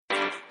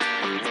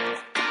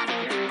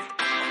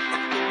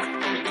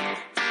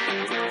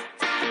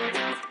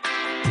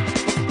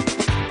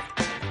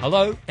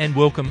Hello and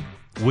welcome.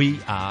 We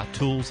are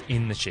Tools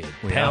in the Shed,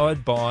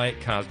 powered by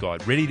Cars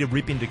Guide, ready to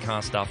rip into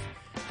car stuff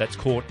that's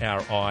caught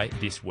our eye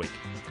this week.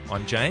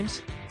 I'm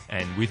James,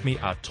 and with me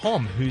are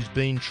Tom, who's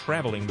been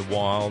travelling the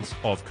wilds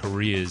of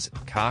Korea's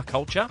car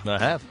culture. I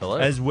have, hello.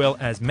 As well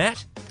as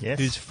Matt, Yes.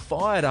 who's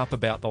fired up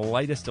about the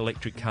latest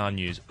electric car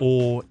news.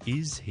 Or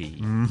is he?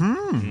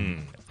 Mm-hmm.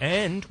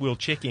 And we'll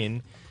check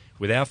in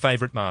with our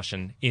favourite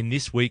Martian in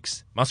this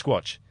week's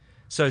Muskwatch.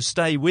 So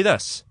stay with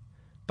us.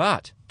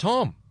 But,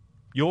 Tom,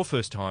 your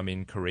first time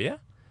in Korea.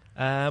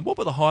 What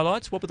were the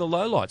highlights? What were the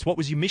lowlights? What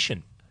was your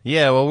mission?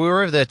 Yeah, well, we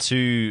were over there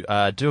to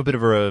do a bit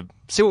of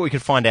see what we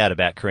could find out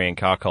about Korean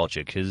car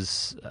culture,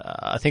 because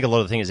I think a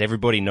lot of the thing is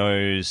everybody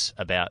knows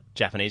about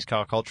Japanese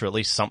car culture, at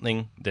least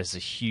something. There's a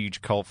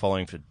huge cult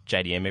following for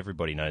JDM.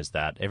 Everybody knows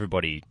that.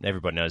 Everybody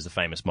knows the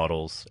famous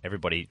models.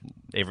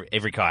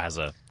 Every car has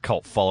a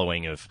cult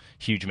following of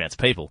huge amounts of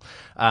people.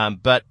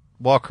 But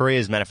while Korea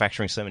is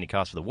manufacturing so many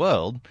cars for the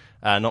world,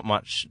 not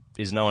much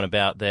is known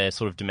about their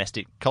sort of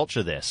domestic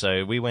culture there.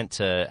 So we went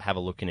to have a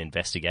look and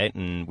investigate,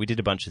 and we did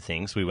a bunch of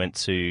things. We went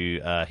to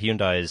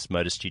Hyundai's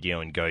motor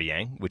studio in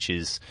Goyang, which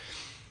is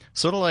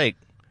sort of like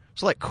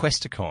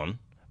Questacon,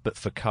 but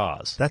for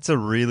cars. That's a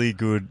really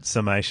good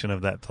summation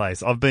of that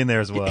place. I've been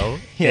there as well.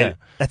 Yeah.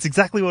 That's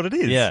exactly what it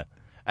is. Yeah.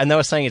 And they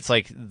were saying it's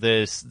like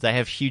they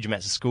have huge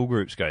amounts of school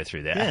groups go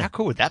through there. Yeah. How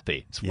cool would that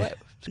be? It's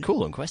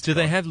cool in Questacon. Do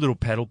they have little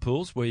paddle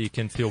pools where you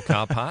can fill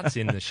car parts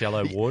in the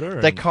shallow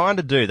water? They kind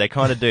of do. They've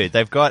got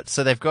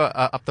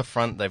up the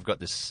front. They've got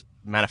this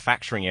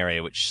manufacturing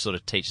area which sort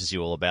of teaches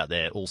you all about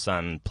their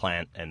Ulsan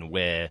plant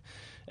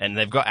and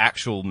they've got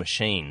actual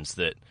machines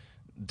that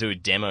do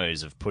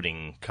demos of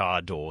putting car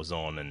doors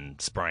on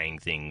and spraying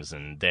things,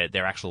 and they're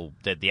the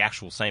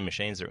actual same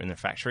machines that are in the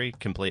factory,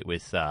 complete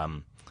with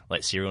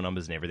like serial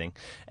numbers and everything.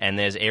 And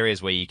there's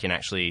areas where you can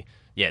actually,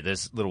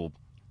 there's little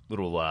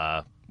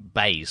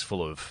bays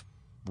full of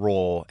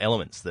raw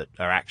elements that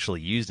are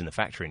actually used in the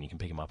factory, and you can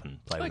pick them up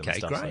and play with them and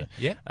stuff. Okay,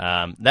 great.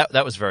 So,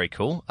 that was very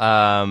cool.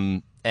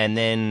 And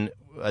then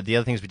the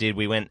other things we did,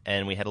 we went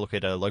and we had a look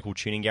at a local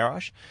tuning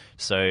garage.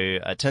 So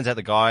it turns out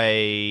the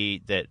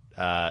guy that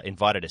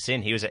invited us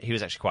in, he was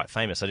actually quite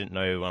famous. I didn't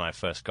know when I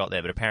first got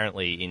there, but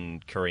apparently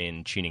in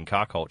Korean tuning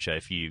car culture,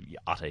 if you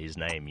utter his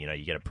name,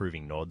 you get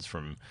approving nods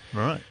from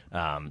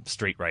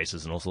street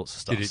races and all sorts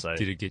of stuff.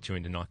 Did it get you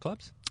into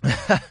nightclubs?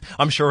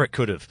 I'm sure it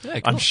could have. Yeah,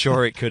 cool. I'm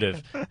sure it could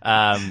have.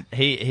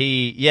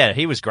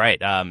 He was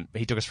great.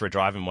 He took us for a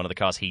drive in one of the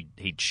cars he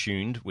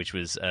tuned, which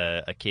was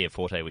a Kia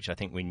Forte, which I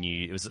think we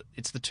knew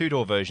it's the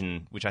two-door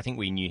version, which I think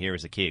we knew here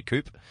as a Kia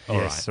Coupe.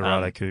 Yes,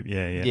 Serato Coupe.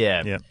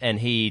 Yeah. And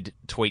he'd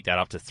tweaked that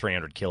up to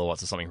 300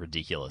 kilowatts or something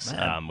ridiculous,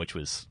 which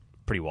was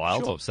pretty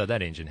wild. Sure. So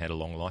that engine had a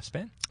long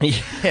lifespan.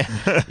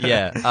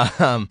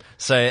 Yeah.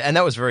 So, and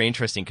that was very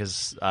interesting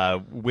because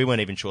we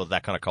weren't even sure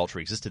that kind of culture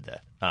existed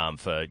there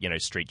for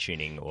street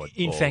tuning or.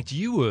 In fact,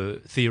 you were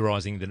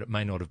theorising that it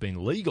may not have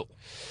been legal.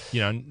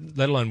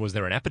 Let alone was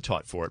there an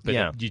appetite for it,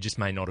 but you just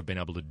may not have been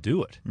able to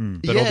do it.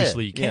 But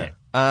obviously you can.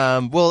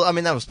 Well, I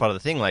mean, that was part of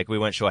the thing. Like, we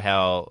weren't sure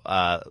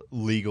how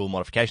legal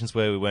modifications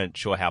were. We weren't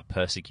sure how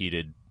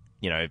persecuted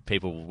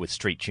people with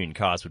street tuned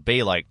cars would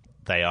be like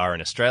they are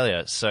in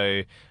Australia.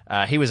 So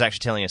he was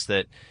actually telling us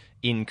that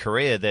in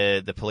Korea,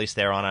 the police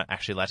there aren't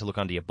actually allowed to look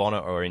under your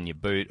bonnet or in your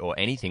boot or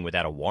anything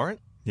without a warrant.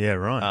 Yeah,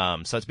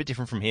 right. So it's a bit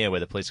different from here, where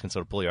the police can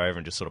sort of pull you over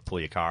and just sort of pull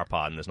your car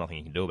apart, and there's nothing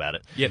you can do about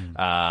it. Yep.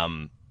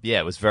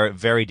 It was very,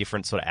 very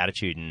different sort of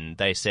attitude. And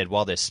they said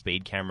while there's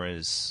speed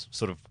cameras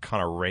sort of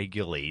kind of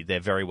regularly, they're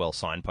very well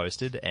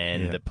signposted,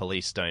 and the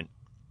police don't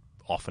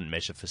often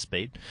measure for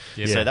speed.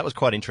 Yep. So that was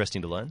quite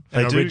interesting to learn.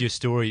 And I read your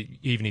story,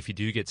 even if you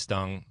do get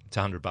stung, it's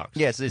 $100.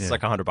 Yeah, it's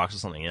like $100 or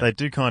something. Yeah. They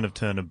do kind of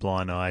turn a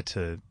blind eye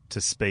to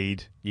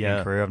speed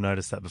in Korea. I've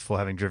noticed that before,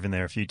 having driven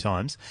there a few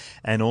times.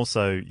 And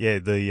also,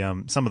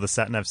 the some of the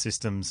sat-nav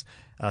systems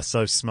are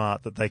so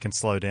smart that they can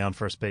slow down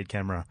for a speed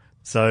camera.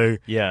 So,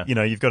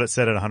 you've got it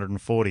set at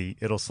 140.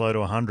 It'll slow to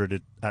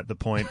 100 at the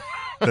point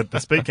that the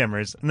speed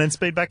camera is, and then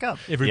speed back up.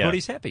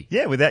 Everybody's happy.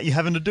 Yeah, without you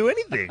having to do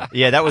anything.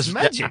 Yeah, that was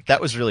magic.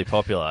 That was really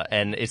popular.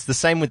 And it's the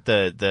same with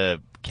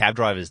the cab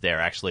drivers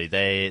there, actually.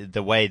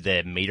 The way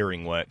their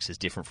metering works is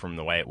different from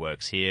the way it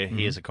works here. Mm-hmm.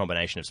 Here's a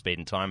combination of speed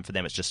and time. For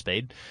them, it's just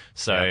speed.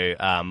 So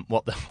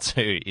what they'll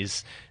do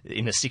is,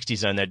 in the 60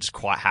 zone, they're just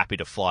quite happy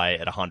to fly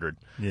at 100.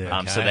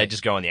 Yeah. So they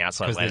just go on the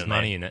outside lane. Because there's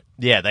money in it.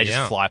 Yeah, they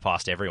just fly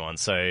past everyone.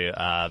 So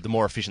the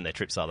more efficient their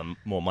trips are, the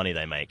more money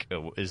they make,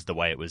 is the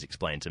way it was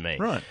explained to me.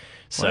 Right.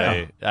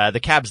 So the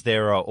cabs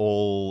there are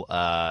all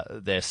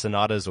they're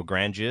Sonatas or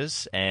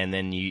Grandeurs, and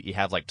then you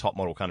have like top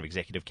model kind of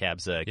executive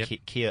cabs,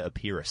 Kia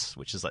Epirus,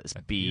 which is like this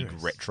big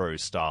retro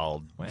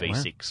style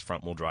V6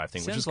 front wheel drive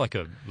thing. Sounds which is like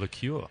a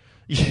liqueur.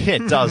 Yeah,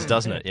 it does,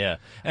 doesn't it? Yeah.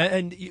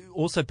 And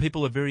also,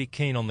 people are very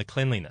keen on the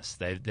cleanliness.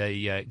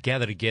 They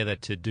gather together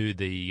to do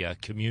the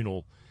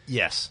communal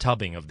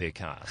tubbing of their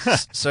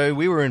cars. So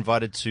we were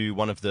invited to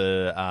one of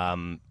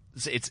the.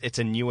 It's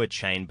a newer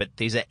chain, but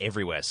these are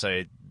everywhere.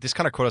 So this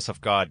kind of caught us off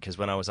guard because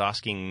when I was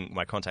asking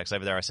my contacts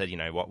over there, I said,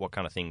 what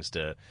kind of things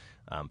do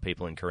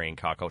people in Korean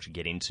car culture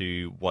get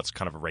into? What's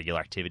kind of a regular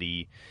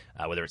activity,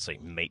 whether it's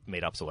like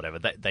meetups or whatever?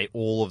 They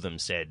all of them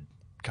said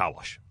car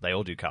wash. They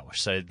all do car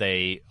wash. So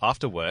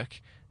after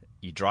work,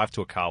 you drive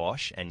to a car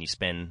wash and you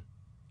spend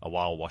a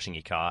while washing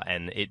your car,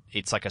 and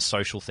it's like a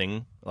social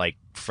thing. Like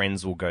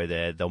friends will go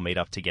there, they'll meet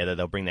up together,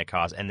 they'll bring their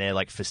cars, and they're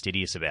like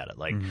fastidious about it.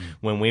 Like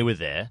when we were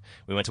there,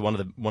 we went to one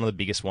of the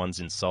biggest ones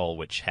in Seoul,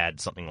 which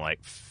had something like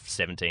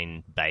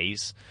 17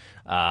 bays,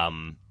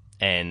 and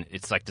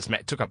it's like this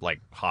took up like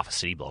half a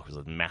city block. It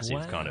was a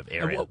massive kind of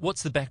area. And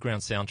what's the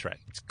background soundtrack?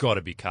 It's got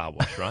to be car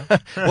wash, right?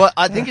 Well,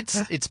 I think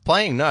it's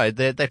playing. No,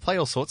 they play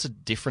all sorts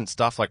of different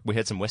stuff. Like we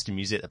heard some Western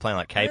music. They're playing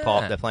like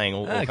K-pop. They're playing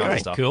all kinds of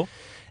stuff. Cool.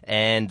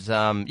 And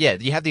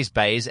you have these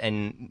bays,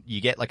 and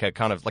you get like a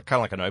kind of like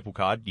an Opal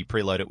card. You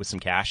preload it with some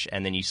cash,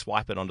 and then you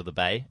swipe it onto the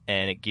bay,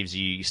 and it gives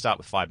you. You start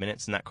with 5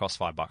 minutes, and that costs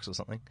 $5 or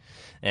something.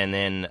 And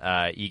then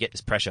you get this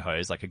pressure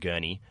hose, like a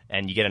gurney,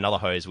 and you get another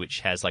hose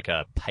which has like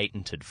a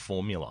patented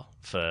formula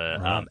for,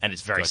 and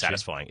it's very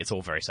satisfying. It's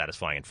all very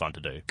satisfying and fun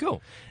to do.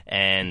 Cool.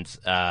 And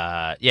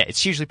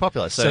it's hugely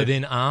popular. So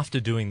then, after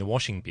doing the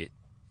washing bit,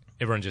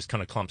 everyone just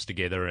kind of clumps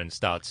together and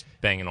starts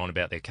banging on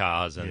about their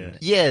cars. And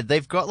yeah,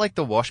 they've got like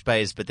the wash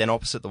bays, but then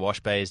opposite the wash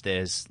bays,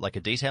 there's like a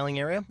detailing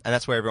area, and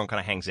that's where everyone kind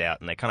of hangs out,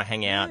 and they kind of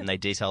hang out and they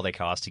detail their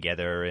cars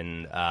together,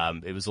 and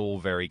it was all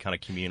very kind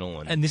of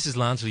communal. And this is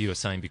largely, you were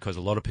saying, because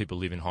a lot of people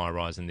live in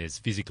high-rise and there's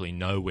physically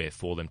nowhere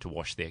for them to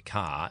wash their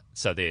car,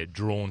 so they're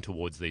drawn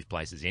towards these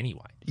places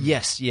anyway.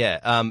 Yes,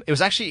 yeah. It was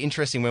actually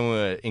interesting when we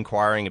were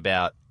inquiring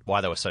about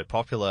why they were so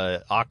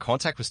popular. Our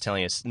contact was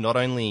telling us not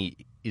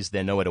only is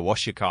there nowhere to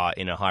wash your car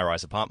in a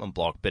high-rise apartment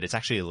block, but it's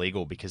actually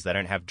illegal because they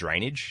don't have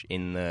drainage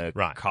in the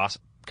car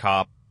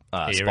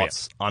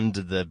spots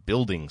under the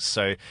buildings.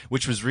 So,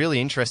 which was really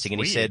interesting.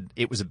 And he said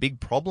it was a big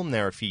problem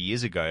there a few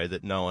years ago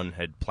that no one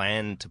had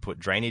planned to put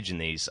drainage in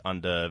these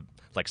under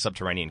like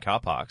subterranean car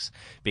parks,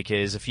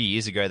 because a few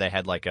years ago they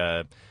had like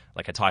a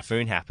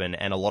typhoon happen,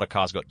 and a lot of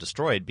cars got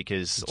destroyed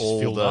because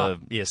all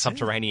the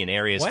subterranean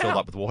areas filled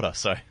up with water.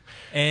 So,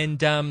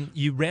 and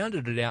you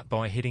rounded it out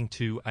by heading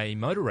to a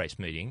motor race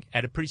meeting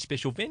at a pretty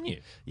special venue.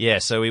 Yeah,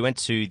 so we went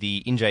to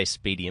the Inje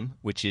Speedium,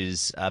 which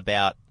is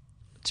about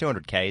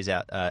 200 k's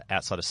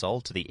outside of Seoul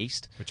to the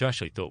east. Which I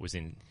actually thought was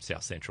in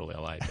South Central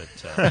LA,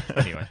 but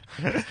anyway.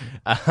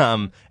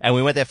 And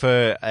we went there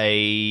for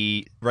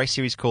a race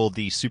series called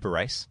the Super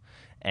Race.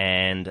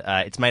 And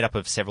it's made up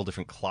of several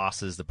different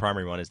classes. The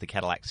primary one is the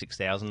Cadillac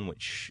 6000,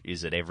 which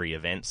is at every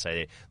event.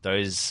 So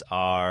those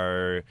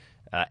are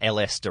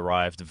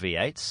LS-derived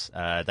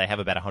V8s. They have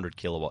about 100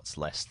 kilowatts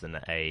less than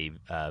a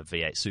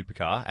V8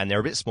 supercar, and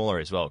they're a bit smaller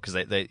as well, because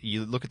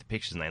you look at the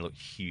pictures and they look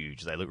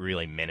huge. They look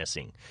really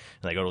menacing,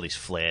 and they got all these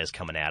flares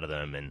coming out of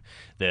them. And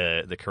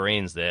the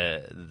Koreans,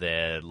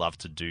 they love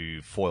to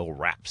do foil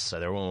wraps, so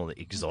they're all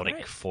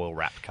exotic foil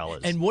wrapped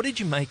colours. And what did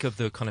you make of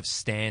the kind of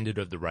standard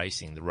of the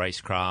racing, the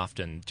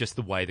racecraft, and just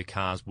the way the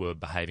cars were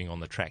behaving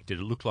on the track? Did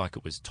it look like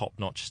it was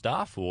top-notch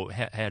stuff, or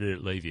how did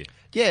it leave you?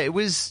 Yeah, it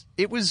was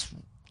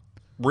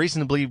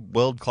reasonably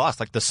world class.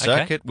 Like the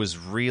circuit was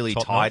really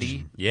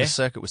tidy. Yeah. The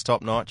circuit was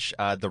top notch.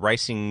 The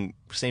racing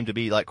seemed to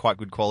be like quite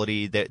good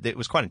quality. It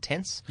was quite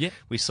intense. Yeah.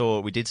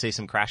 We did see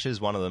some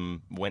crashes. One of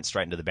them went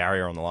straight into the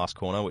barrier on the last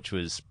corner, which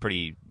was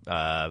pretty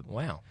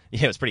wow.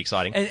 Yeah, it was pretty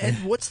exciting.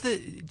 And what's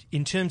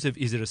in terms of,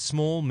 is it a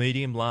small,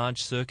 medium,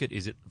 large circuit?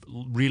 Is it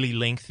really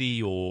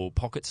lengthy or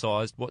pocket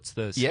sized? What's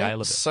the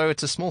scale of it? So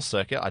it's a small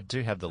circuit. I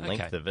do have the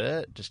length of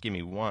it. Just give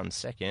me 1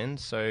 second.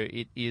 So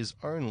it is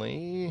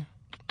only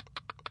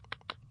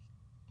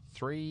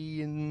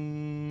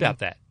about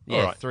that. Yeah,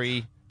 all right. There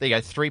you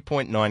go,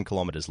 3.9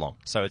 kilometres long.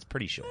 So it's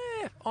pretty short.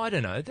 I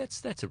don't know.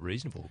 That's a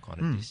reasonable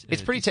kind of distance.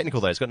 It's pretty technical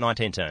though. It's got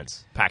 19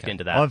 turns packed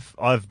into that.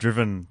 I've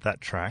driven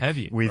that track. Have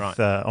you? With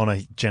on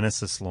a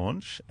Genesis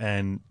launch,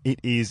 and it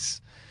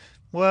is,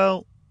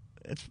 well,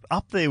 it's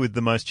up there with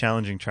the most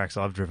challenging tracks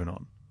I've driven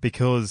on,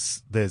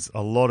 because there's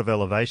a lot of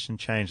elevation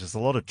change. There's a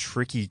lot of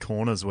tricky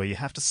corners where you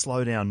have to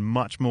slow down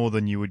much more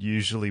than you would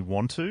usually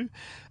want to,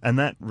 and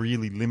that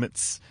really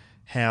limits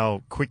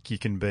how quick you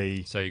can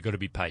be. So you've got to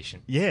be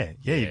patient. Yeah,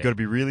 you've got to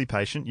be really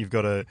patient. You've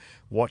got to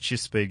watch your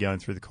speed going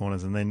through the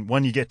corners, and then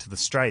when you get to the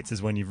straights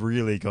is when you've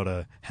really got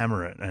to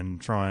hammer it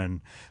and try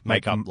and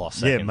make up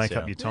lost seconds. Make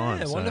up your time.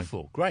 Yeah,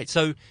 wonderful. Great.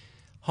 So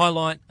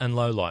highlight and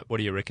low light, what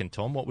do you reckon,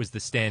 Tom? What was the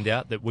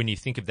standout that when you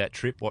think of that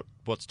trip,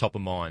 what's top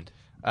of mind?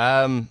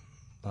 Oh,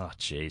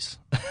 jeez.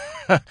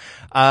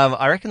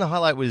 I reckon the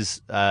highlight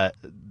was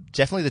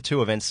definitely the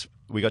two events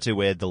we got to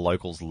where the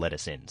locals let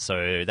us in.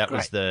 So that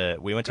was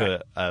we went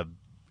to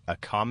a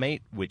car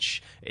meet,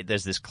 which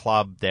there's this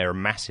club. They're a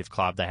massive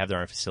club. They have their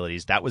own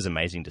facilities. That was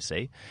amazing to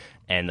see.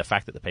 And the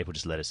fact that the people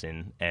just let us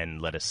in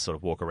and let us sort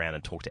of walk around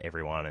and talk to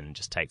everyone and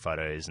just take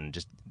photos and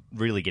just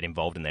really get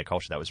involved in their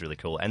culture, that was really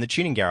cool. And the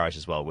tuning garage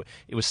as well,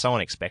 it was so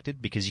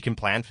unexpected because you can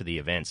plan for the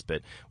events,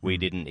 but we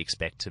didn't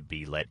expect to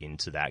be let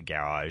into that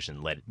garage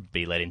and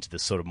be let into the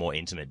sort of more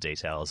intimate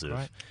details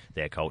of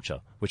their culture,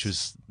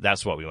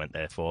 that's what we went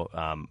there for.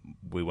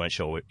 We weren't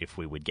sure if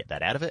we would get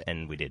that out of it,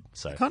 and we did.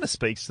 So it kind of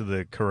speaks to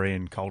the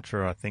Korean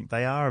culture. I think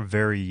they are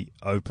very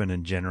open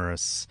and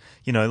generous.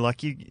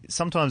 Like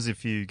sometimes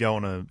if you go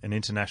on an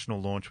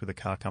international launch with a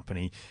car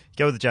company, you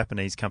go with a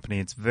Japanese company,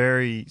 it's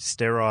very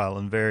sterile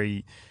and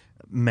very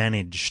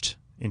managed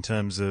in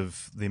terms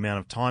of the amount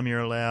of time you're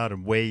allowed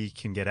and where you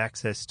can get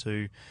access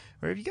to.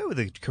 Or if you go with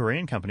a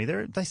Korean company,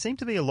 they seem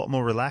to be a lot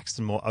more relaxed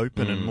and more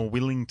open and more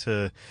willing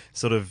to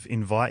sort of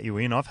invite you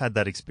in. I've had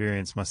that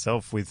experience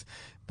myself with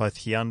both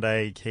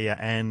Hyundai, Kia,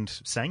 and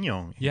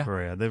SsangYong in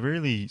Korea. They're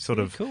really sort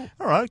of cool.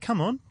 All right, come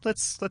on,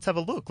 let's have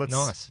a look.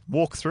 Let's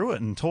walk through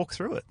it and talk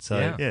through it.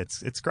 So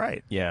it's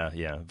great. Yeah,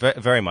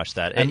 very much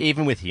that. And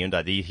even with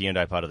Hyundai, the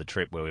Hyundai part of the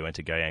trip where we went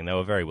to Goyang, they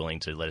were very willing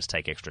to let us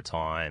take extra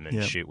time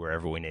and shoot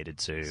wherever we needed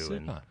to. Super.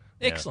 And,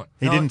 Excellent.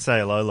 He didn't say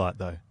a low light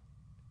though.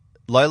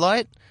 Low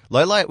light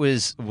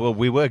was,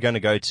 we were going to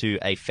go to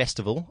a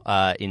festival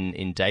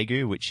in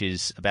Daegu, which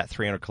is about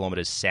 300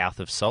 kilometers south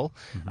of Seoul.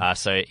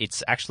 So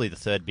it's actually the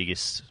fourth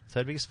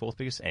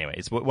biggest. Anyway,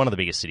 it's one of the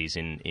biggest cities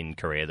in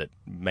Korea that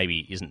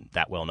maybe isn't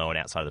that well known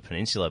outside of the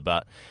peninsula.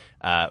 But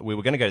we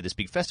were going to go to this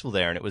big festival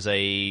there, and it was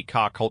a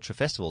car culture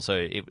festival.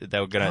 So they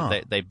were going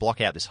to they block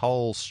out this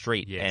whole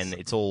street, and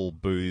it's all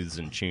booths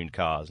and tuned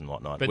cars and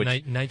whatnot.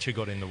 But nature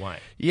got in the way.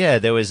 Yeah,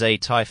 there was a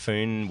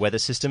typhoon weather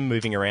system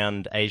moving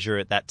around Asia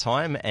at that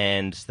time,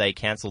 and they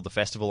cancelled the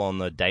festival on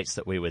the dates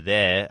that we were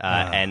there,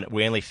 and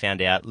we only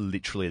found out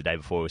literally the day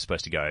before we were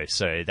supposed to go.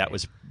 So that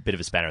was a bit of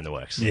a spanner in the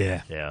works.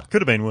 Yeah.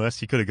 Could have been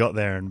worse. You could have got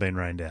there and been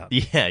rained out.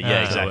 Yeah,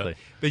 exactly.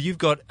 But you've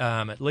got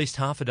at least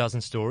half a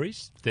dozen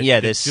stories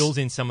that fills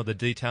in some of the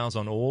details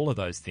on all of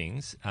those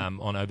things on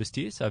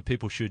Oversteer, so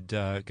people should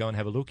go and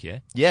have a look, so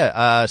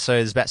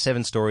there's about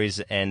 7 stories,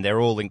 and they're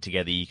all linked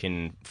together. You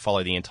can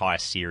follow the entire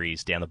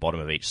series down the bottom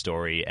of each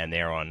story, and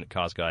they're on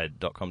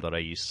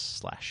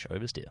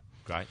carsguide.com.au/oversteer.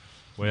 Great.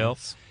 Well,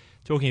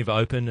 talking of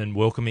open and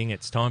welcoming,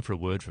 it's time for a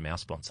word from our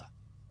sponsor.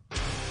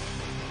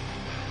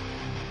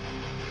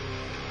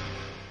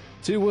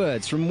 2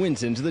 words from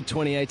Winton to the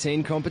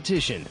 2018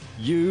 competition.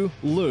 You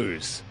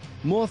lose.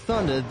 More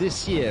thunder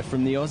this year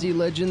from the Aussie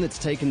legend that's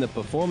taken the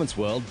performance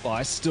world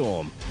by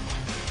storm.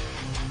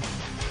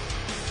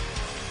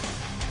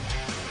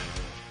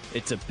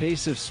 It's a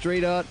piece of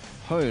street art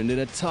honed in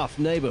a tough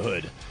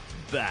neighbourhood.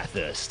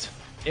 Bathurst.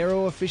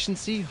 Aero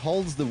efficiency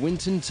holds the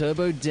Winton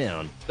Turbo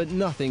down, but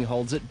nothing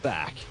holds it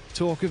back.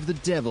 Talk of the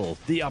devil,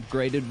 the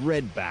upgraded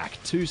Redback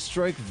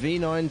 2-stroke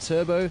V9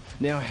 Turbo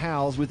now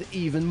howls with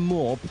even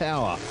more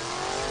power,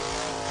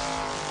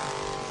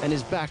 and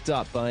is backed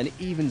up by an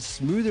even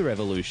smoother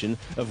evolution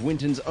of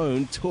Winton's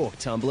own torque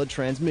tumbler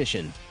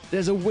transmission.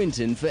 There's a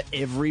Winton for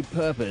every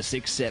purpose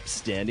except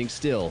standing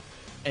still,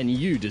 and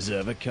you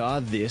deserve a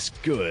car this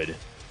good.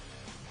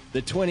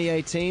 The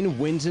 2018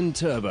 Winton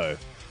Turbo.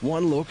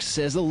 One look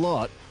says a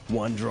lot,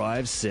 one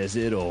drive says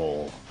it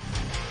all.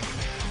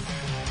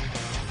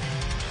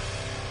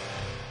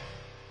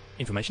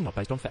 Information not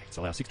based on facts.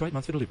 Allow 6 to 8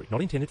 months for delivery.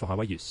 Not intended for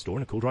highway use. Store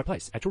in a cool, dry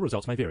place. Actual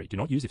results may vary. Do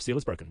not use if seal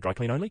is broken. Dry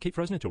clean only. Keep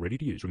frozen until ready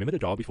to use. Remember to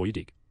dial before you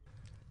dig.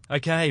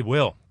 Okay,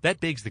 well, that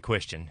begs the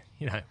question.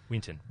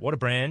 Winton, what a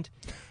brand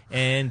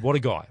and what a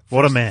guy.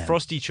 What a man.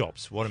 Frosty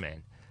Chops, what a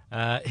man.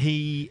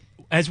 He,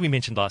 as we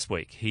mentioned last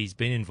week, he's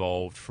been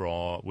involved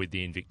with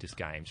the Invictus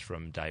Games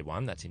from day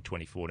one. That's in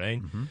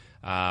 2014.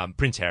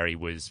 Prince Harry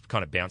was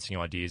kind of bouncing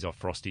ideas off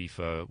Frosty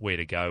for where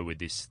to go with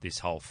this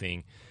whole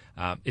thing.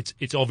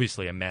 It's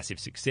obviously a massive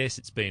success.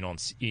 It's been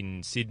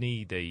in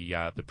Sydney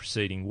the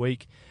preceding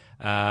week.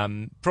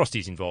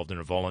 Frosty's involved in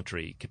a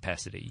voluntary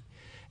capacity.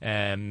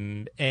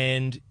 And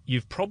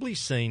you've probably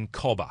seen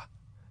Cobber,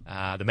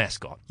 the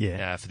mascot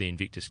for the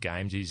Invictus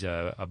Games. He's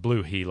a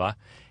blue heeler.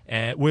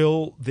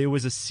 Well, there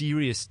was a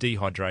serious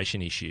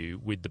dehydration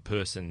issue with the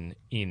person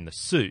in the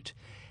suit,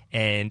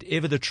 and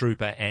ever the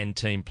trooper and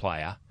team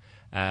player,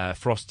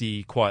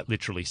 Frosty quite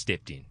literally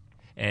stepped in.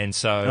 And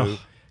so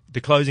the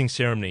closing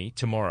ceremony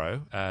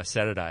tomorrow,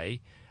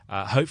 Saturday,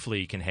 hopefully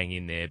you can hang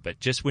in there. But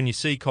just when you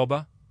see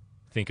Cobber,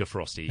 think of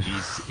Frosty.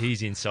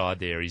 He's inside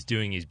there. He's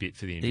doing his bit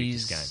for the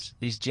Invictus Games.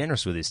 He's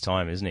generous with his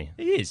time, isn't he?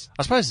 He is.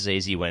 I suppose it's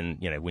easy when,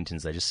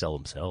 Wintons, they just sell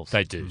themselves.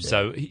 They do. Yeah.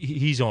 So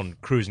he's on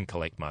cruise and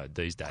collect mode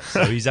these days.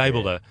 So he's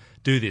able to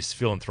do this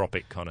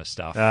philanthropic kind of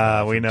stuff.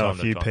 We know a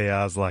few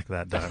PRs like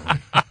that, don't we?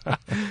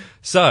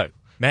 So,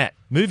 Matt,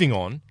 moving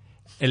on.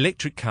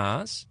 Electric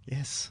cars.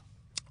 Yes.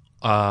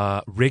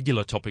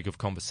 Regular topic of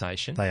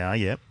conversation. They are,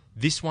 yep.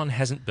 This one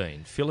hasn't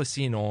been. Fill us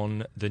in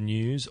on the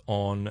news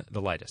on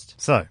the latest.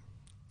 So,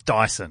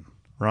 Dyson,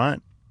 right?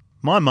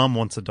 My mum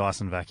wants a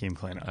Dyson vacuum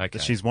cleaner. Okay.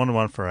 She's wanted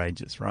one for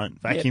ages, right?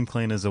 Vacuum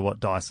cleaners are what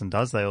Dyson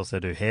does. They also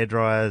do hair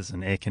dryers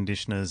and air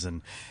conditioners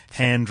and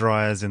hand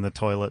dryers in the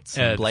toilets.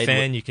 The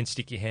fan you can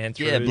stick your hand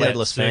through. Yeah,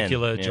 bladeless fan.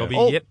 Circular Yeah.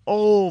 jobby.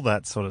 All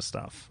that sort of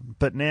stuff.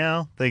 But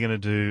now they're going to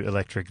do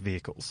electric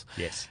vehicles.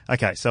 Yes.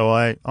 Okay, so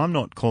I'm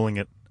not calling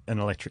it an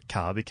electric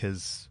car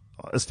because,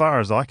 as far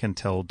as I can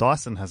tell,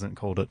 Dyson hasn't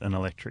called it an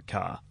electric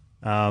car.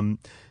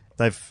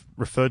 They've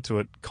referred to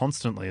it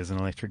constantly as an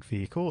electric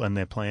vehicle and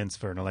their plans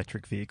for an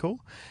electric vehicle.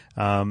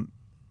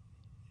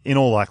 In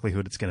all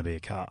likelihood, it's going to be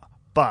a car.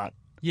 But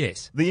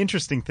Yes. the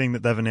interesting thing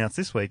that they've announced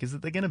this week is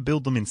that they're going to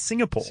build them in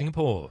Singapore.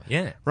 Singapore,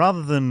 yeah.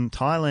 Rather than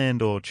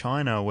Thailand or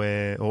China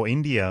or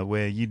India,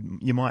 where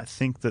you might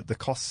think that the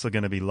costs are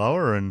going to be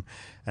lower and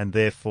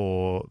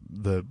therefore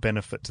the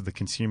benefit to the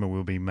consumer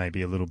will be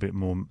maybe a little bit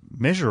more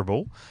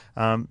measurable.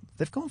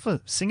 They've gone for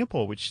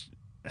Singapore, which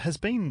has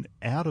been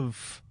out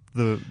of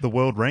the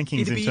world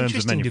rankings It'd be in terms of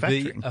interesting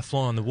manufacturing. to be a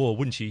fly on the wall,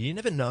 wouldn't you? You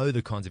never know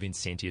the kinds of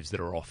incentives that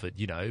are offered,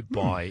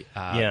 by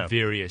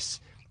various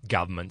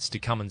governments to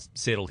come and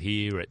settle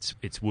here.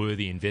 It's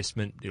worthy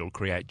investment. It'll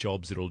create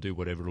jobs. It'll do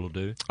whatever it'll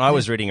do. I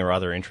was reading a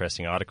rather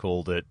interesting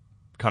article that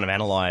kind of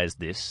analysed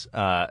this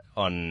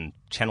on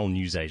Channel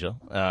News Asia,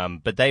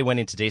 but they went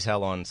into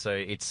detail on, so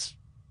it's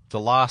the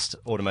last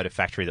automotive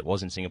factory that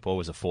was in Singapore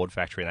was a Ford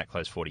factory, and that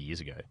closed 40 years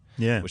ago,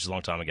 which is a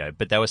long time ago.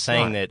 But they were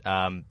saying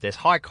that there's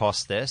high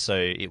costs there, so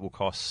it will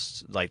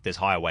cost, there's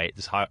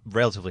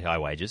relatively high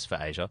wages for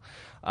Asia.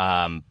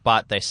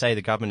 But they say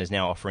the government is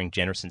now offering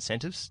generous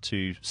incentives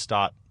to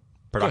start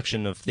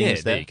production of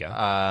things there you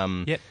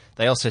go.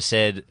 They also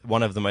said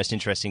one of the most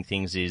interesting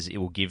things is it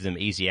will give them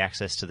easy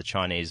access to the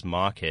Chinese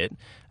market,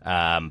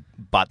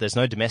 but there's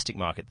no domestic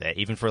market there,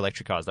 even for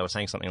electric cars. They were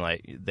saying something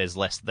like they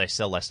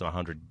sell less than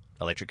 100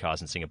 electric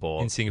cars in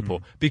Singapore.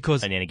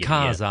 Because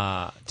cars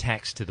are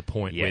taxed to the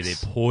point where they're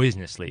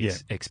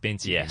poisonously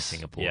expensive in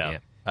Singapore. Yeah.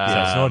 So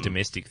it's not a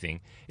domestic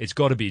thing. It's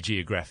got to be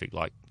geographic.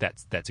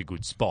 That's a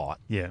good spot.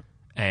 Yeah.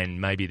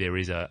 And maybe there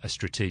is a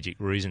strategic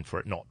reason for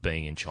it not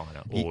being in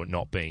China or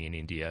not being in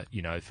India,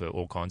 for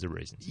all kinds of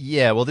reasons.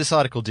 Yeah, well, this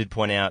article did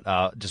point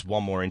out just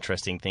one more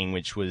interesting thing,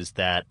 which was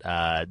that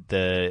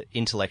the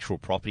intellectual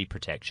property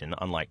protection,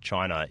 unlike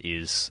China,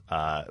 is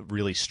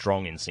really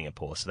strong in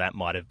Singapore. So that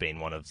might have been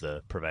one of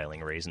the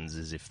prevailing reasons,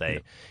 is if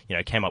they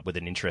came up with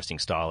an interesting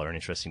style or an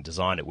interesting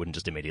design, it wouldn't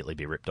just immediately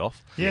be ripped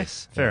off.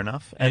 Yes, fair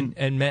enough.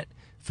 And Matt,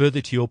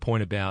 further to your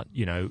point about,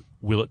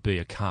 will it be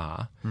a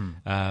car?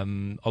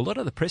 A lot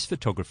of the press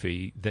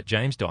photography that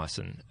James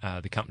Dyson,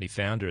 the company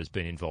founder, has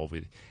been involved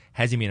with,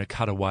 has him in a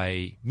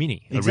cutaway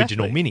Mini,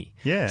 original Mini.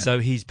 Yeah. So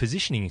he's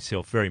positioning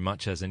himself very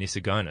much as an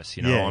Isogonus.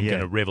 I'm going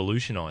to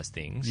revolutionise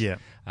things. Yeah.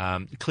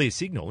 Clear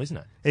signal, isn't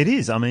it? It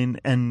is. I mean,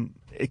 and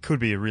it could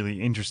be a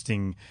really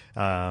interesting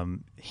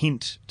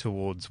hint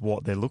towards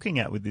what they're looking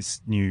at with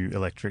this new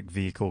electric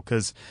vehicle,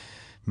 because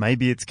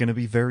maybe it's going to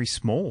be very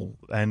small,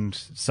 and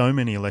so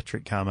many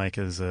electric car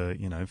makers are,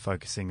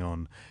 focusing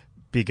on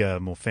bigger,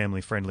 more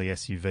family-friendly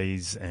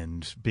SUVs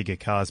and bigger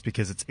cars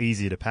because it's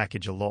easier to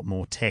package a lot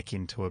more tech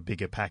into a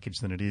bigger package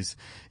than it is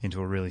into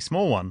a really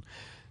small one.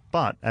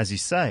 But, as you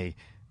say,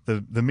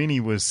 the Mini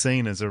was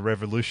seen as a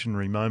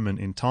revolutionary moment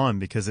in time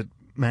because it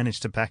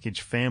managed to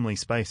package family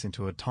space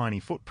into a tiny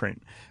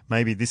footprint.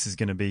 Maybe this is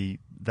going to be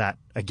that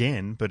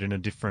again, but in a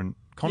different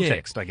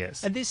context, I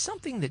guess. And there's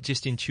something that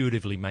just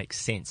intuitively makes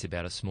sense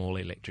about a small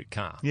electric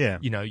car. Yeah.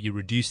 You're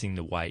reducing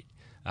the weight.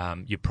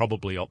 You're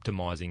probably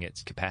optimising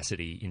its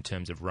capacity in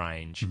terms of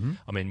range. Mm-hmm.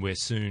 I mean, we're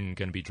soon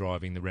going to be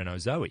driving the Renault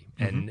Zoe,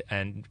 and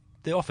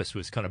the office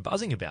was kind of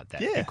buzzing about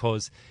that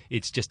because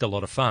it's just a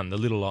lot of fun. The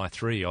little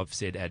i3, I've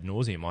said ad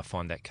nauseum, I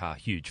find that car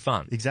huge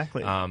fun.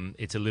 Exactly.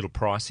 It's a little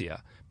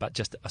pricier, but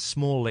just a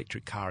small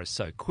electric car is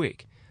so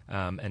quick.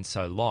 And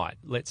so light.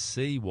 Let's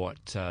see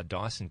what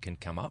Dyson can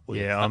come up with.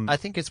 Yeah, I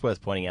think it's worth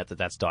pointing out that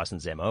that's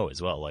Dyson's MO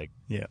as well.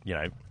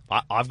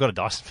 I've got a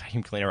Dyson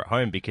vacuum cleaner at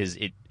home because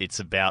it's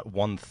about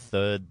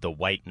 1/3 the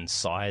weight and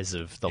size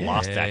of the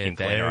last vacuum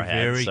cleaner I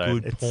had. Very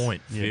good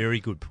point. Yeah. Very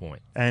good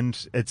point. And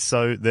it's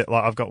so that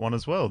I've got one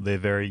as well. They're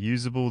very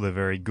usable. They're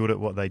very good at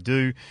what they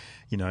do.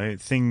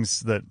 Things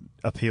that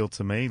appeal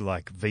to me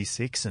like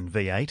V6 and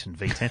V8 and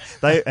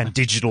V10 and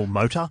digital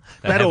motor.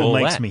 That all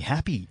makes me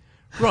happy.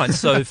 Right,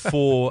 so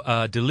for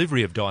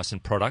delivery of Dyson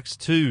products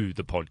to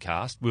the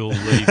podcast, we'll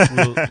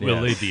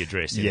leave the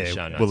address in the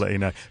show notes. We'll let you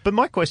know. But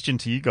my question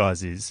to you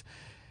guys is,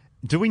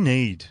 do we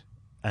need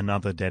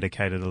another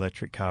dedicated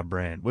electric car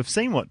brand? We've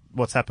seen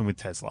what's happened with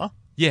Tesla.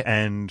 Yeah.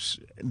 And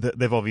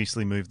they've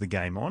obviously moved the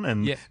game on,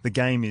 and the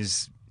game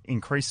is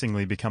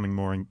increasingly becoming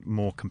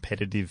more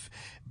competitive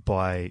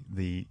by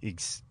the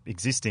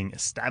existing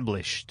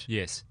established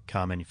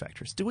car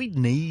manufacturers. Do we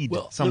need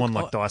someone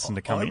like Dyson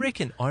to come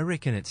in? I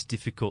reckon it's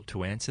difficult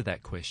to answer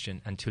that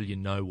question until you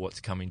know what's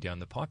coming down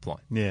the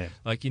pipeline. Yeah.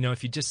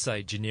 If you just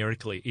say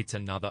generically it's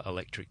another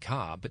electric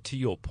car, but to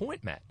your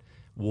point, Matt,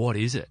 what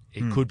is it?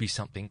 It could be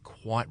something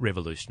quite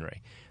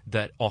revolutionary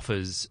that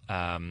offers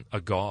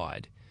a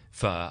guide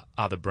for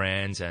other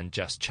brands and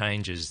just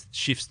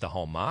shifts the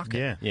whole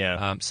market.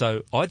 Yeah.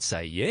 So I'd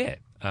say,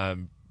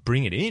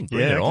 bring it in,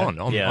 bring Yeah, it okay.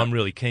 on. I'm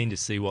really keen to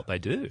see what they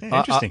do. Yeah,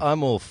 interesting.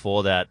 I'm all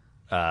for that,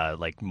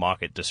 like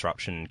market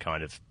disruption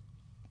kind of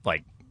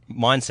like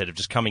mindset of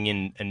just coming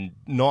in and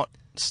not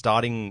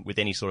starting with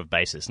any sort of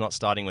basis, not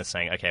starting with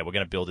saying, okay, we're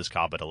going to build this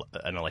car, but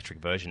an electric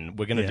version.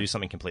 We're going to do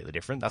something completely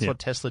different. That's what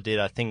Tesla did.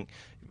 I think,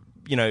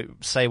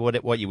 say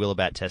what you will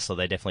about Tesla,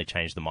 they definitely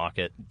changed the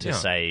market to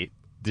say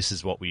this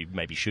is what we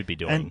maybe should be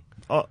doing.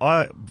 And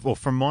well,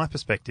 from my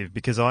perspective,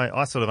 because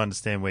I sort of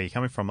understand where you're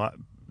coming from,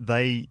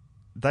 they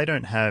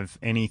don't have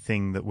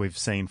anything that we've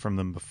seen from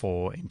them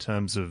before in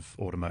terms of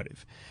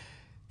automotive.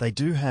 They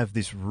do have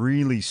this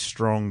really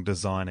strong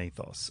design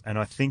ethos, and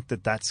I think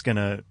that that's going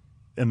to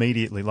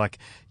immediately, like,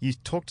 you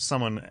talk to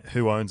someone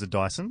who owns a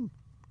Dyson,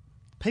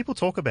 people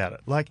talk about it.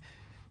 Like,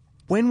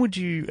 when would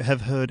you have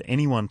heard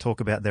anyone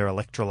talk about their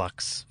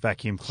Electrolux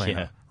vacuum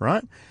cleaner,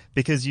 right?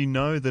 Because you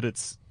know that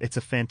it's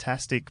a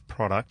fantastic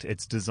product,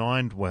 it's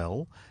designed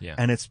well,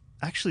 and it's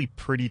actually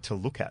pretty to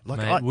look at.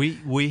 Like,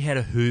 Mate, we had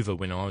a Hoover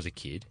when I was a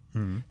kid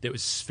that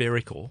was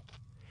spherical,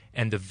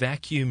 and the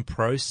vacuum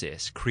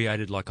process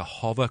created like a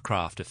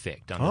hovercraft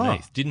effect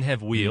underneath. Didn't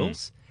have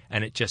wheels,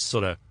 and it just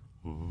sort of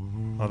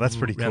that's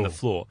pretty around cool. the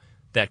floor.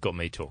 That got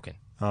me talking.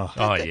 Oh,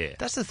 Yeah.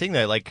 That's the thing,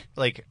 though. Like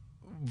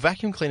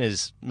vacuum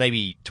cleaners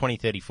maybe 20,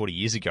 30, 40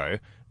 years ago,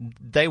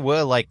 they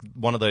were like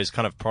one of those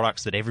kind of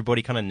products that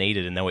everybody kind of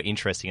needed, and they were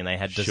interesting, and they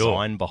had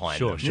design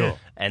behind them. Sure.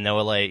 And they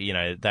were like,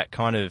 that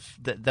kind of,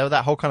 they were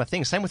that whole kind of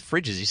thing. Same with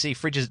fridges. You see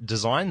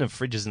design of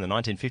fridges in the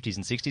 1950s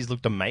and 60s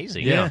looked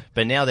amazing. Yeah.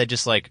 But now they're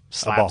just like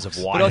slabs of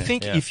white. But I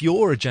think if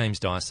you're a James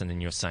Dyson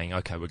and you're saying,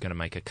 okay, we're going to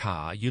make a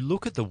car, you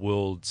look at the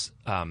world's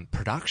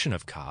production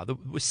of car,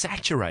 we're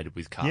saturated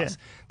with cars.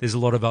 Yeah. There's a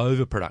lot of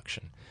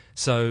overproduction.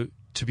 So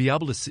to be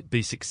able to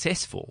be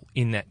successful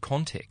in that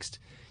context,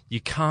 you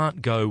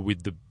can't go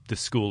with the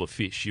school of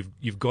fish.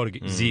 You've got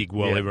to zig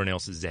while everyone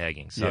else is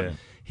zagging. So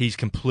he's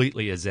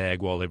completely a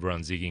zag while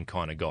everyone's zigging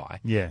kind of guy.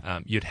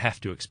 Yeah. You'd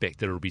have to expect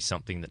that it'll be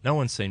something that no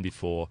one's seen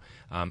before.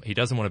 He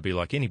doesn't want to be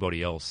like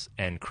anybody else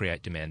and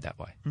create demand that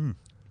way. Oh,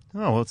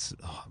 well,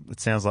 it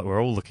sounds like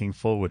we're all looking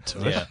forward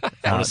to it. Yeah.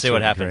 I want to see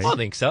what happens. I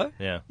think so.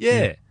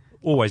 Yeah.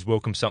 Always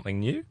welcome something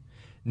new.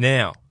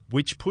 Now,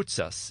 which puts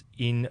us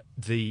in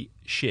the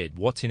shed.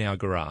 What's in our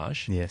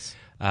garage? Yes.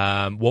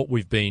 What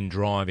we've been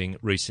driving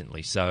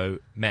recently. So,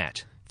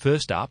 Matt,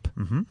 first up,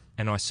 an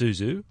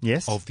Isuzu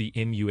of the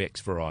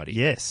MUX variety.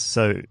 Yes.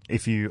 So,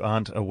 if you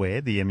aren't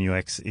aware, the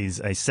MUX is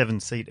a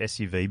 7-seat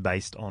SUV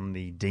based on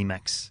the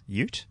D-Max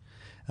Ute.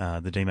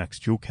 The D-Max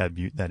dual cab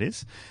Ute, that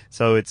is.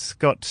 So it's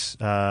got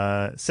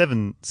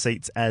 7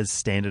 seats as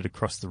standard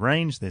across the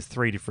range. There's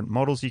 3 different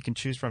models you can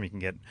choose from. You can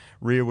get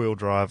rear-wheel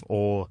drive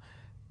or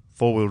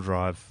 4-wheel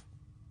drive,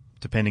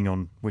 depending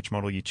on which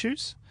model you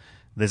choose.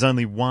 There's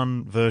only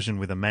one version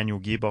with a manual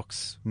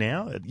gearbox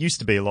now. It used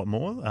to be a lot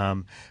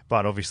more,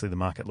 but obviously the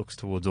market looks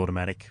towards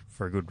automatic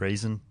for a good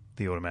reason.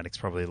 The automatic's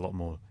probably a lot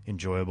more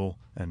enjoyable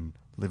and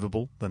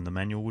livable than the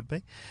manual would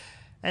be.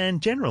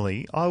 And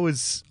generally,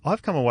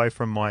 I've come away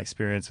from my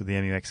experience with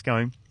the MUX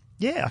going,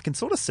 yeah, I can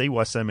sort of see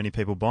why so many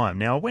people buy them.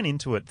 Now, I went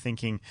into it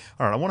thinking,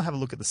 all right, I want to have a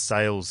look at the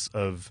sales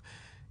of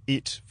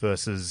it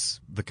versus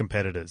the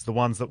competitors, the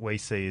ones that we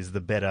see as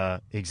the better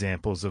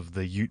examples of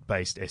the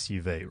Ute-based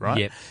SUV, right?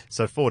 Yep.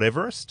 So Ford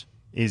Everest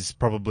is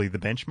probably the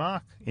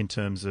benchmark in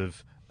terms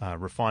of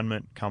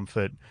refinement,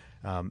 comfort,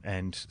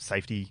 and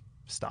safety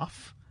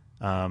stuff,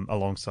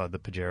 alongside the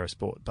Pajero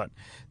Sport. But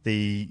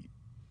the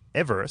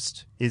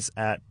Everest is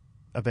at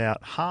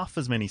about half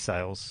as many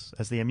sales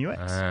as the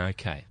MUX.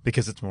 Okay.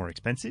 Because it's more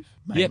expensive,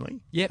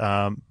 mainly. Yep.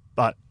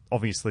 But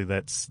obviously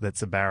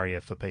that's a barrier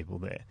for people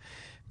there.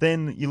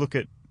 Then you look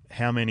at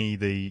how many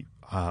the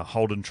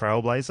Holden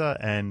Trailblazer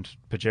and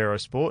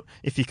Pajero Sport,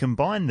 if you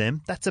combine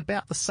them, that's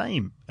about the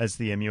same as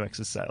the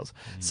MUX's sales.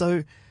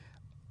 So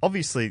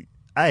obviously,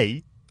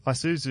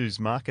 Isuzu's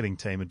marketing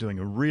team are doing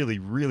a really,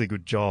 really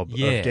good job of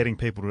getting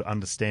people to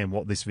understand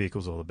what this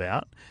vehicle's all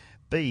about.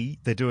 B,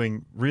 they're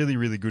doing really,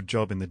 really good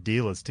job in the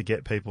dealers to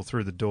get people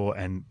through the door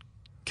and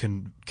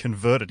can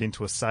convert it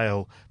into a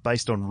sale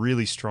based on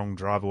really strong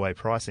drive-away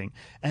pricing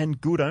and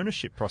good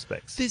ownership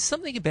prospects. There's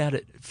something about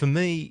it, for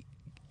me,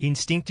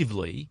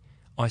 instinctively,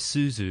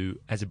 Isuzu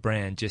as a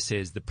brand just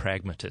says the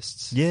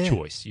pragmatist's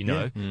choice,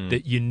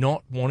 that you're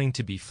not wanting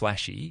to be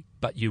flashy,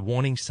 but you're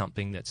wanting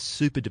something that's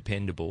super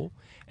dependable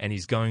and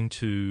is going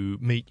to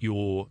meet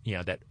your,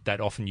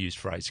 that often used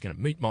phrase, going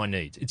to meet my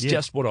needs. It's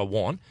just what I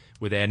want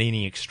without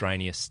any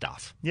extraneous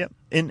stuff. Yep.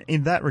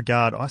 In that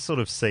regard, I sort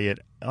of see it,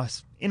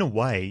 in a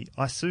way,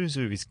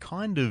 Isuzu is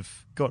kind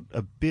of got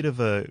a bit of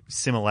a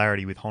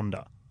similarity with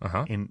Honda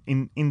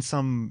in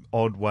some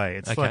odd way.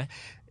 It's like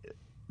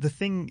the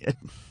thing,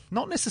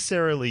 not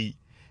necessarily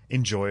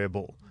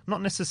enjoyable,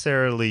 not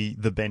necessarily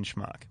the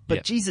benchmark, but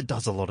Yep. geez, it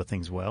does a lot of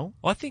things well.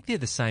 I think they're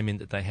the same in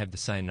that they have the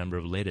same number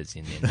of letters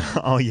in them.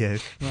 Oh yeah,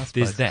 I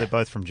suppose that. they're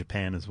both from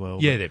Japan as well.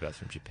 Yeah, they're both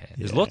from Japan.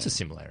 There's lots of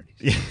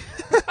similarities.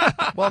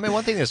 Well, I mean,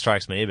 one thing that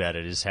strikes me about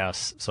it is how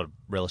sort of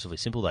relatively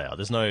simple they are.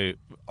 There's no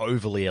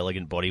overly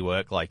elegant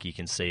bodywork like you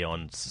can see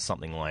on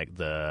something like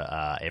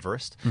the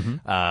Everest.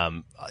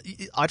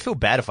 I'd feel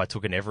bad if I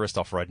took an Everest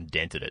off-road and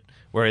dented it,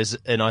 whereas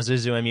an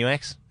Isuzu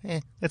MUX,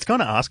 It's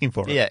kind of asking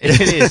for it. yeah, it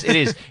is. It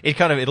is.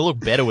 It'll look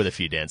better with a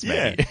few dents,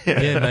 maybe.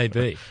 Yeah,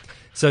 maybe.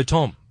 So,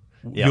 Tom,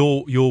 Yeah.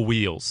 your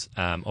wheels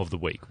of the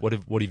week. What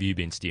have you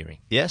been steering?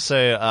 Yeah,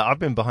 so I've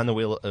been behind the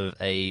wheel of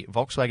a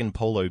Volkswagen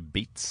Polo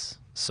Beats.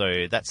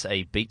 So that's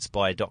a Beats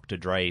by Dr.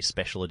 Dre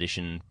special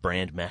edition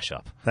brand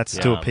mashup. That's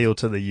to appeal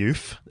to the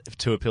youth.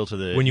 To appeal to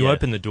the... When you yeah.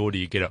 open the door, do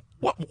you get a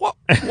what?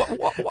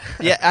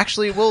 Yeah,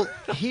 actually, well,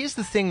 here's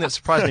the thing that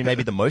surprised me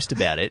maybe the most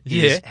about it is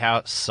Yeah.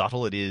 how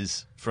subtle it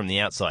is from the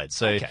outside.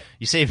 So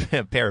you see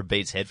a pair of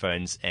Beats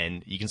headphones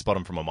and you can spot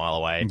them from a mile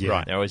away. Yeah.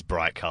 Right. They're always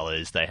bright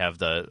colours. They have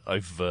the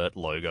overt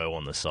logo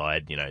on the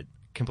side,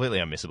 completely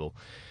unmissable.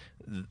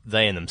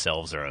 They in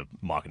themselves are a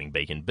marketing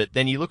beacon. But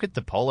then you look at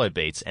the Polo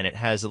Beats and it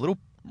has a little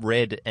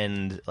red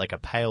and like a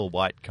pale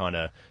white kind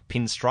of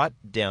pinstripe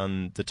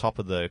down the top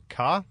of the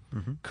car.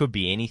 Could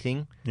be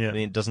anything. Yeah. I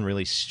mean, it doesn't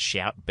really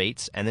shout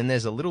Beats. And then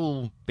there's a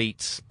little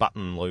Beats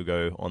button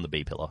logo on the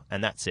B pillar,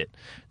 and that's it.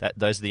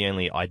 Those are the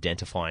only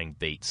identifying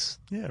Beats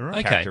Yeah, right.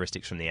 Okay.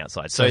 characteristics from the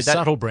outside. So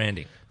subtle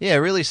branding. Yeah,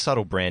 really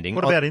subtle branding.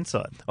 What about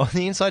inside? On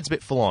the inside's a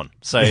bit full on.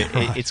 So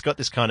it's got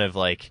this kind of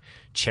like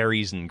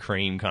cherries and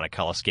cream kind of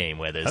colour scheme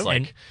where there's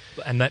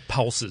and that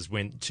pulses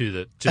went to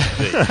the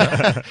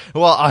beat.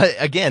 Well,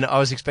 I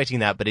was expecting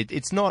that, but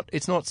it's not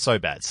so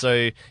bad.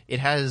 So it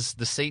has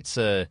the seats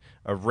are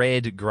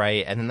red,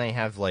 grey, and then they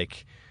have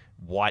like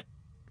white,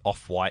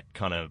 off-white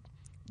kind of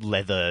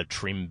leather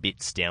trim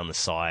bits down the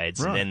sides,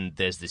 Right. and then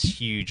there's this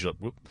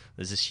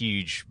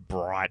huge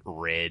bright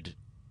red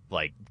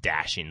like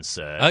dash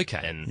insert. Okay.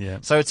 and Yeah.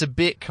 so it's a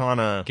bit kind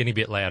of Getting a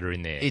bit louder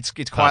in there. it's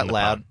quite Pardon the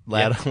loud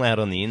pun. loud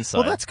on the inside.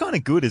 Well, that's kind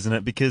of good, isn't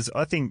it? Because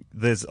I think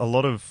there's a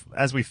lot of,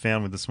 as we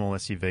found with the small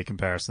SUV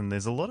comparison,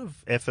 there's a lot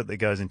of effort that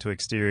goes into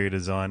exterior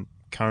design.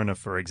 Kona,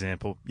 for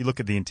example, you look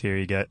at the interior,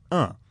 you go,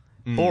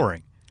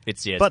 boring.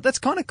 It's yeah, But that's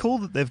kind of cool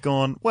that they've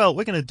gone, well,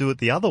 we're going to do it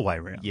the other way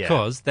around. yeah.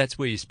 Because that's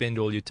where you spend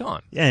all your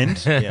time. And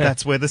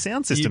that's where the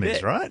sound system You is,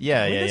 bet. right?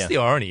 Yeah, I mean, yeah, that's yeah. the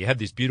irony. You have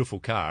this beautiful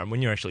car, and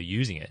when you're actually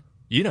using it,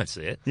 you don't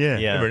see it. Yeah.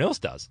 Yeah. Everyone else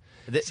does.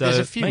 So There's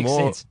a it few makes more.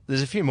 sense.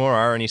 There's a few more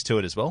ironies to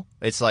it as well.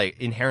 It's like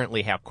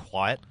inherently how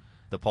quiet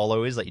the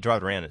Polo is. Like you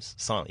drive around, it's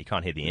silent. You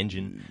can't hear the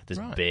engine. There's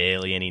Right.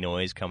 barely any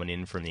noise coming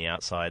in from the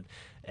outside.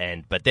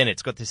 But then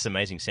it's got this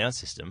amazing sound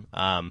system,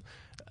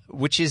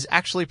 which is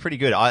actually pretty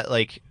good.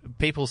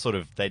 People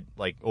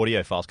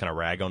audiophiles kind of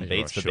rag on Yeah,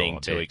 Beats for sure, being I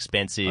too bet.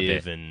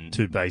 expensive and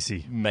Too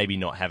bassy. maybe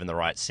not having the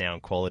right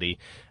sound quality.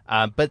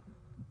 But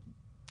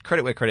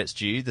credit where credit's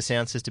due, the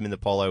sound system in the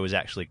Polo was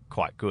actually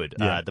quite good.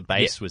 Yeah. The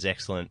bass was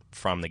excellent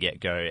from the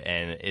get-go,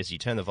 and as you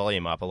turn the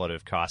volume up, a lot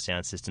of car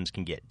sound systems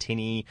can get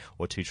tinny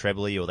or too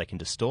trebly, or they can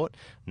distort.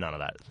 None of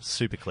that.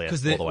 Super clear all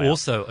Because the way up.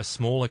 also a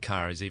smaller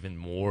car is even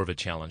more of a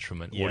challenge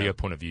from an audio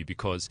point of view,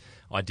 because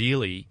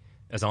ideally,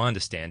 as I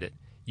understand it,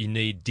 you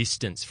need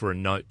distance for a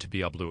note to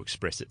be able to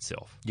express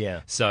itself.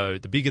 Yeah. So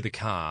the bigger the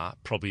car,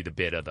 probably the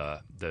better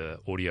the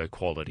audio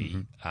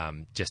quality,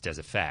 just as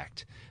a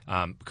fact,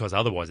 because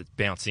otherwise it's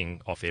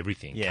bouncing off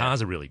everything. Yeah.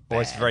 Cars are really bad.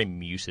 Or it's very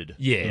muted.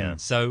 Yeah.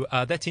 So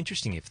that's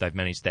interesting if they've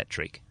managed that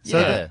trick. So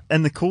Yeah.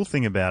 and the cool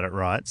thing about it,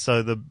 right?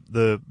 So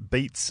the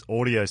Beats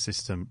audio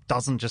system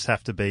doesn't just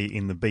have to be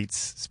in the Beats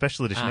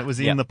Special Edition. It was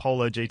in yeah. the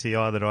Polo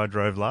GTI that I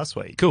drove last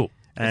week. Cool.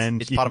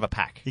 And It's you part can- of a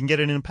pack. You can get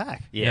it in a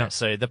pack. Yeah, Yeah.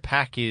 so the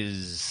pack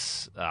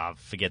is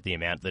forget the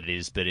amount that it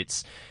is, but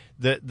it's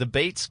the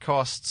Beats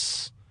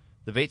costs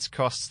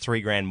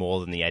 $3,000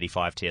 more than the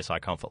 85 TSI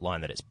Comfort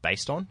line that it's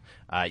based on.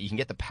 You can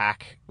get the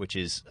pack, which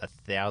is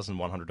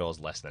 $1,100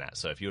 less than that.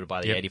 So if you were to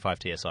buy the Yep. 85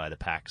 TSI, the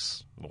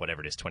pack's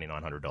whatever it is,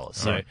 $2,900.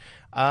 So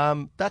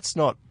that's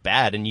not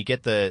bad, and you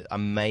get the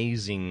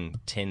amazing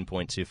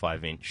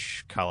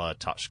 10.25-inch color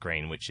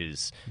touchscreen, which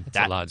is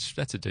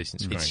That's a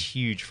decent screen. it's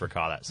huge for a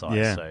car that size.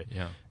 Yeah. So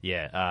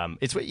Yeah.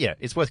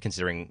 it's worth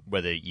considering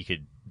whether you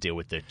could deal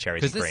with the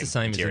cherries and Because cream that's the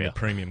same interior. as in the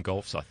premium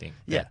Golfs, I think.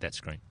 Yeah. That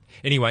screen.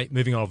 Anyway,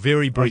 moving on. I'll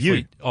very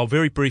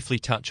briefly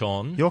touch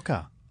on. Your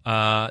car.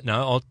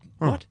 No,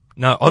 what?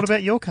 No, What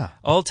about your car?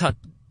 I'll touch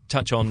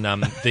on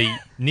the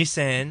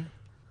Nissan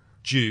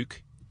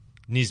Juke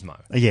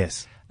Nismo.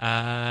 Yes.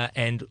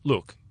 And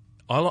look,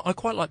 I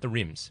quite like the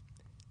rims.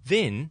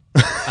 Then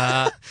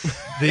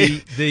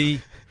the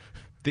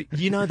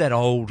you know that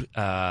old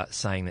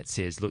saying that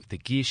says, look, the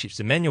gear shifts,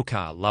 the manual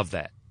car, love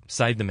that.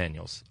 Save the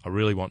manuals. I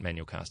really want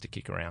manual cars to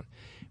kick around.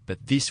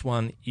 But this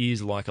one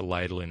is like a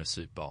ladle in a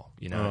soup bowl.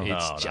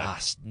 It's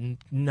just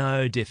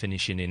no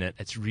definition in it.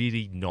 It's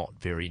really not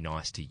very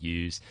nice to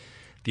use.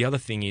 The other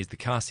thing is the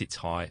car sits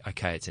high.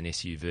 Okay, it's an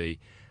SUV.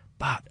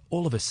 But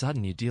all of a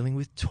sudden you're dealing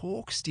with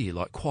torque steer,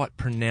 like quite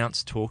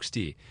pronounced torque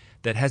steer.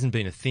 That hasn't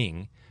been a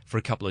thing for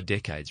a couple of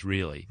decades,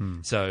 really.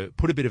 So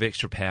put a bit of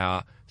extra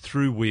power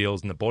through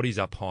wheels and the body's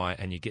up high,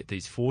 and you get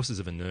these forces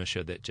of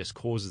inertia that just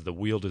causes the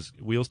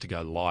wheels to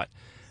go light,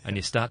 and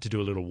you start to do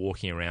a little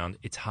walking around.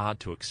 It's hard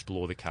to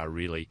explore the car,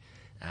 really.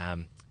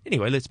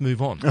 Anyway, let's move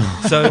on.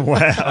 So,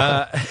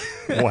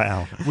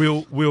 Wow.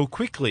 We'll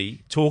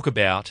quickly talk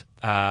about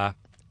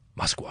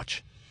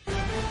Musquatch.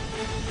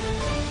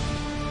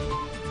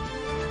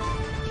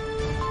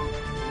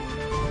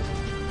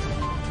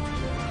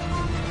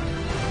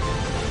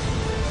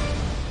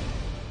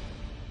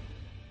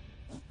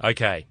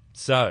 Okay,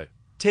 so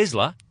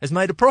Tesla has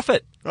made a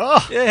profit.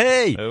 Oh,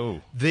 Yay!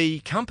 Oh.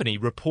 The company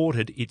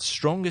reported its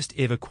strongest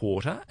ever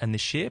quarter, and the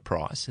share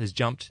price has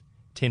jumped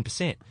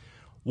 10%.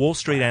 Wall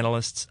Street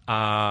analysts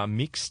are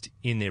mixed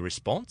in their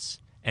response,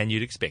 and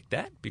you'd expect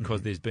that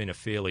because there's been a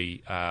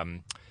fairly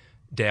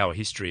dour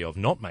history of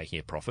not making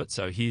a profit.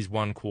 So here's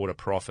 1 quarter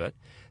profit.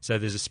 So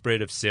there's a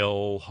spread of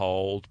sell,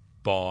 hold,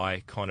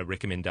 buy kind of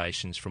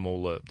recommendations from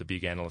all the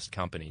big analyst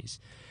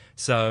companies.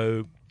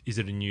 So is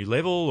it a new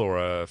level or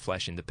a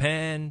flash in the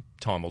pan?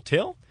 Time will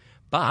tell.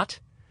 But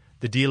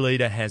the dear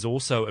leader has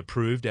also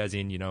approved, as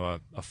in, a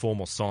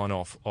formal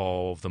sign-off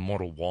of the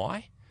Model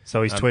Y.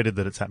 so he's tweeted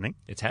that it's happening.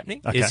 It's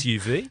happening, Okay.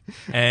 SUV,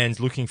 and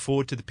looking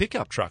forward to the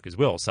pickup truck as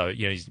well. So,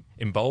 he's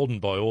emboldened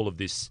by all of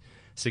this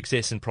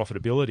success and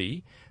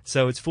profitability.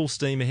 So it's full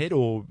steam ahead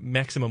or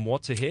maximum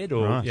watts ahead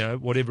or, Right.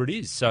 whatever it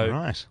is. So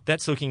Right.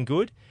 that's looking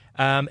good.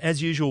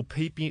 As usual,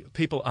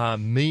 people are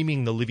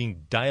memeing the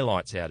living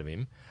daylights out of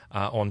him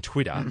on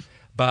Twitter.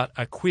 But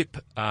a quip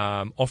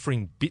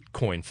offering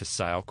Bitcoin for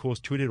sale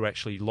caused Twitter to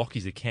actually lock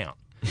his account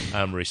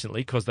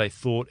recently because they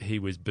thought he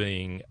was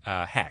being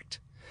hacked.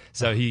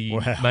 So he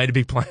made a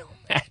big play on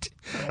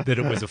that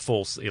it was a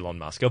false Elon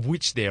Musk, of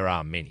which there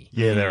are many.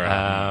 Yeah, there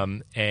are.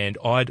 And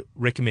I'd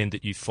recommend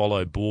that you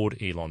follow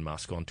Bored Elon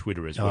Musk on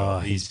Twitter as well. Oh,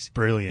 he's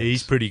brilliant.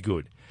 He's pretty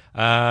good.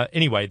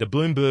 Anyway, the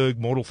Bloomberg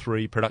Model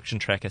 3 production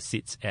tracker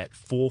sits at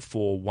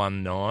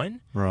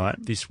 4419 Right.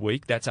 this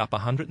week. That's up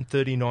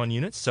 139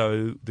 units,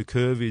 so the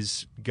curve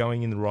is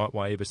going in the right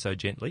way ever so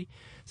gently.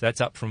 So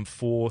that's up from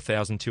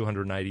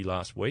 4,280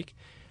 last week.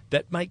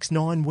 That makes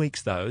 9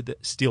 weeks, though,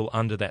 that still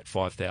under that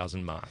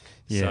 5,000 mark.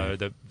 Yeah. So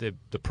the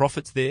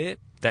profit's there.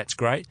 That's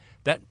great.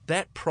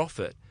 That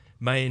profit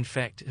may, in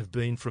fact, have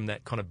been from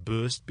that kind of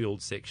burst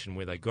build section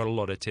where they got a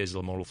lot of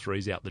Tesla Model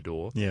 3s out the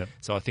door. Yeah.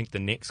 So I think the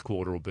next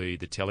quarter will be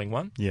the telling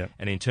one. Yeah.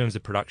 And in terms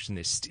of production,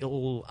 they're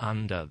still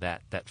under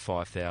that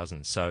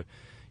 5,000. So,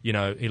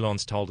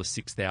 Elon's told us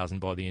 6,000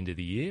 by the end of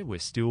the year. We're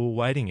still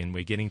waiting, and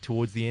we're getting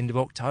towards the end of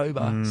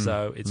October.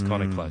 So it's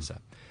kind of closer.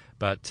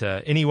 But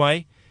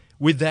anyway,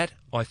 with that,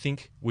 I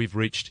think we've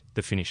reached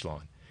the finish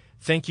line.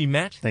 Thank you,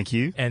 Matt. Thank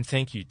you. And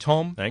thank you,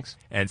 Tom. Thanks.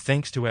 And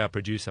thanks to our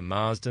producer,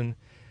 Marsden.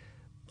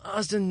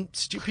 Marsden,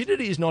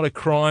 stupidity is not a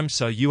crime,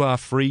 so you are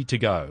free to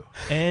go.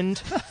 And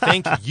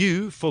thank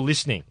you for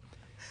listening.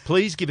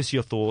 Please give us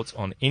your thoughts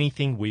on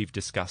anything we've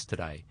discussed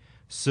today.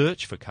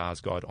 Search for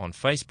Cars Guide on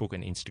Facebook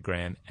and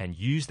Instagram and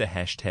use the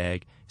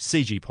hashtag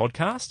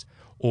CGPodcast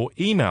or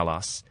email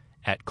us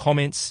at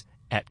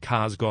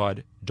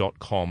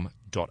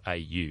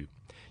comments@carsguide.com.au.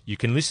 You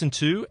can listen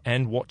to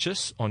and watch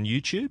us on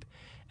YouTube,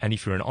 and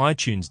if you're an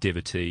iTunes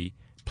devotee,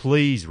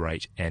 please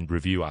rate and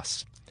review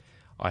us.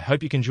 I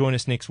hope you can join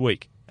us next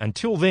week.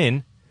 Until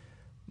then,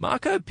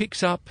 Marco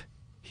picks up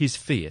his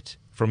Fiat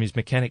from his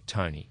mechanic,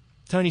 Tony.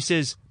 Tony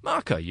says,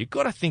 Marco, you've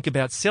got to think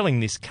about selling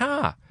this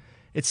car.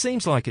 It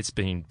seems like it's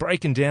been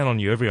breaking down on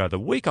you every other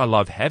week. I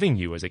love having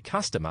you as a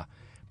customer,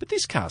 but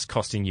this car's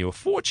costing you a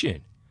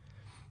fortune.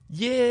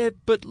 Yeah,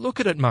 but look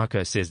at it,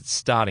 Marco says. It's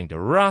starting to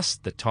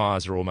rust, the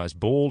tyres are almost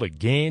bald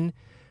again,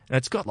 and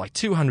it's got like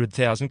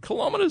 200,000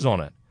 kilometres on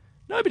it.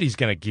 Nobody's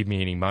going to give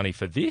me any money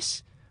for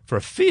this, for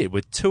a Fiat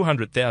with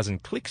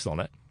 200,000 clicks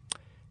on it.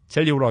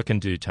 Tell you what I can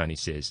do, Tony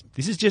says.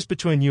 This is just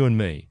between you and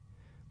me,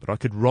 but I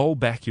could roll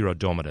back your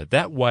odometer.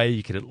 That way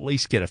you could at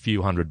least get a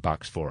few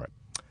 $100 for it.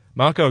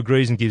 Marco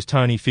agrees and gives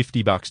Tony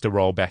 $50 to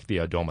roll back the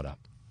odometer.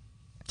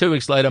 2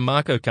 weeks later,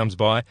 Marco comes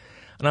by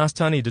and asks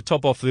Tony to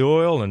top off the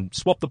oil and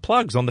swap the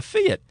plugs on the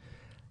Fiat.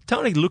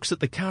 Tony looks at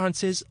the car and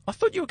says, I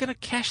thought you were going to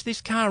cash this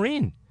car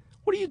in.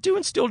 What are you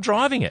doing still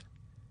driving it?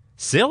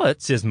 Sell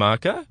it, says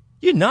Marco.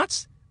 You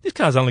nuts? This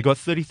car's only got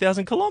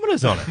 30,000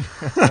 kilometres on it.